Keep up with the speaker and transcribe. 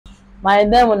My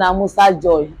name na Musa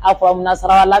Joy. I'm from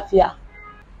Nasarawa Lafia.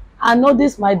 I know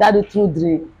this my daddy through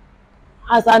dream.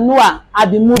 As I know I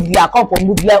be Mudle, I come from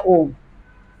Mudle home.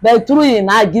 But through him,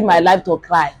 I give my life to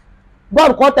cry.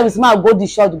 God called me, I go the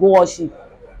church, go worship.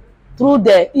 Through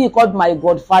there, he called my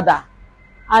godfather.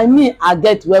 And me, I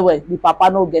get where the papa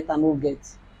no get and no get.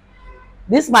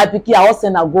 This my pikin, I was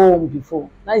saying I go home before.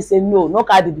 Now he say no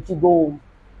carry the pikin go home.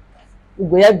 We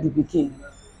go help the pikin.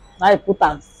 Now he put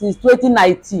her since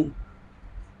 2019.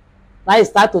 Now he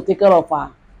start to take care of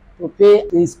her, to pay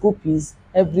the school fees,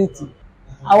 everything.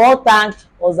 I want to thank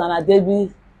Hosanna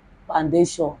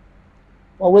Foundation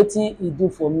for wetin he do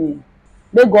for me.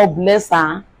 May God bless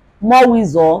her, more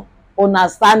wisdom,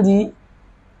 understanding,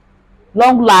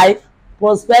 long life,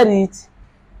 prosperity,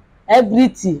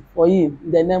 everything for him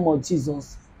in the name of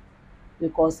Jesus.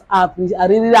 Because I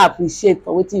really appreciate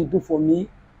for wetin he do for me.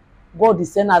 God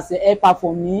is sent as a helper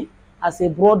for me, as a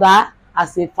brother,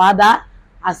 as a father,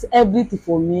 as everything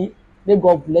for me. May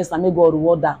God bless and may God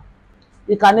reward her.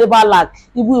 He can never lack.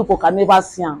 Even people can never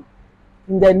see him.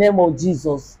 In the name of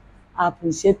Jesus, I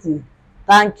appreciate it.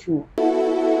 Thank you.